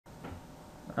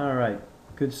All right,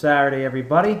 good Saturday,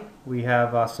 everybody. We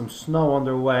have some snow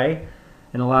underway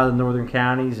in a lot of the northern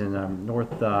counties in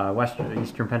northwestern,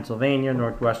 eastern Pennsylvania,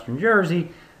 northwestern Jersey.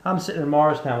 I'm sitting in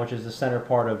Morristown, which is the center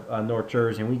part of North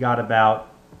Jersey, and we got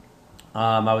about,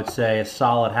 I would say, a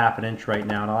solid half an inch right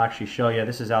now. And I'll actually show you.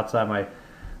 This is outside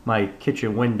my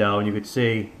kitchen window, and you could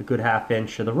see a good half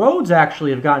inch. So the roads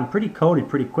actually have gotten pretty coated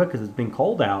pretty quick because it's been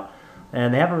cold out.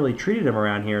 And they haven't really treated them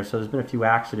around here, so there's been a few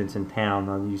accidents in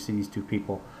town. You see these two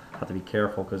people. Have to be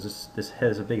careful because this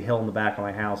has a big hill in the back of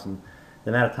my house, and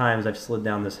the amount of times I've slid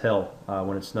down this hill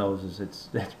when it snows it's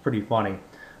pretty funny.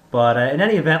 But in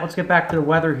any event, let's get back to the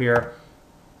weather here.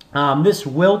 This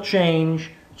will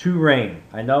change to rain.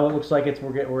 I know it looks like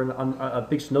we're in a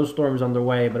big snowstorm is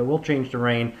underway, but it will change to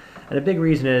rain. And the big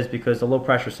reason is because the low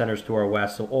pressure center is to our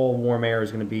west, so all warm air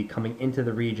is going to be coming into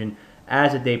the region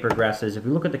as the day progresses. If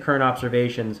we look at the current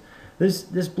observations, this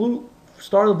blue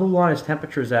start of the blue line is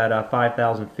temperatures at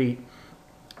 5,000 feet.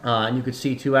 And you could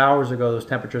see 2 hours ago those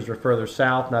temperatures were further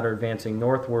south, now they're advancing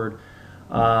northward.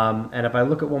 And if I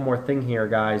look at one more thing here,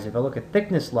 guys, if I look at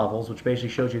thickness levels, which basically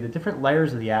shows you the different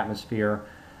layers of the atmosphere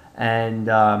and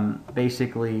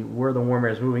basically where the warm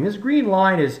air is moving. This green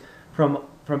line is from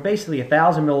basically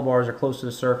 1,000 millibars or close to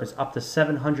the surface up to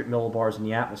 700 millibars in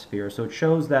the atmosphere. So it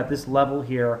shows that this level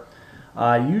here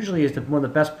usually is one of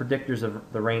the best predictors of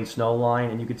the rain-snow line.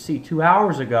 And you could see 2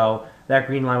 hours ago that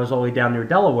green line was all the way down near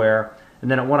Delaware,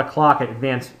 and then at 1 o'clock it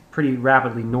advanced pretty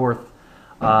rapidly north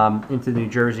into the New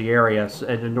Jersey area,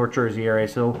 the North Jersey area.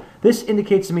 So this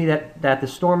indicates to me that the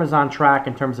storm is on track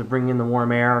in terms of bringing in the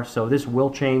warm air. So this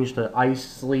will change to ice,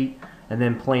 sleet, and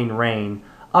then plain rain.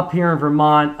 Up here in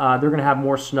Vermont, they're going to have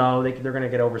more snow. They're going to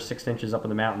get over 6 inches up in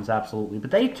the mountains, absolutely.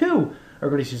 But they too are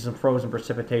going to see some frozen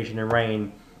precipitation and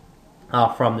rain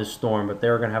from this storm. But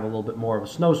they're going to have a little bit more of a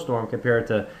snowstorm compared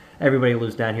to everybody who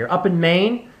lives down here. Up in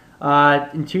Maine,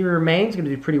 interior Maine is going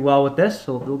to do pretty well with this.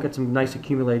 So they'll get some nice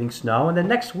accumulating snow. And then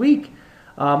next week,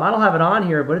 I don't have it on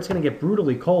here, but it's going to get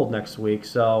brutally cold next week.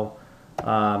 So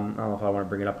I don't know if I want to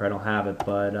bring it up or I don't have it,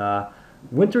 but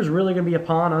winter's really going to be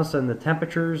upon us, and the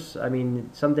temperatures, I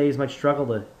mean, some days might struggle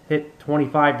to hit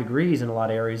 25 degrees in a lot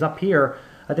of areas. Up here,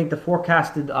 I think the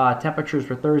forecasted temperatures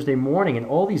for Thursday morning in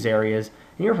all these areas,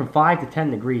 anywhere from 5 to 10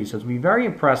 degrees. So it's going to be very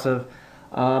impressive.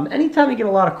 Anytime you get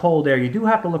a lot of cold air, you do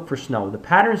have to look for snow. The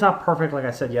pattern's not perfect, like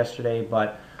I said yesterday,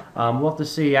 but we'll have to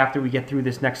see after we get through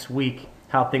this next week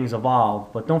how things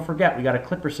evolve. But don't forget, we got a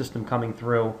clipper system coming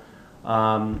through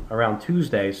around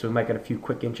Tuesday, so we might get a few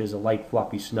quick inches of light,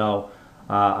 fluffy snow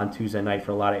on Tuesday night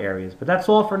for a lot of areas. But that's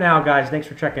all for now, guys. Thanks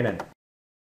for checking in.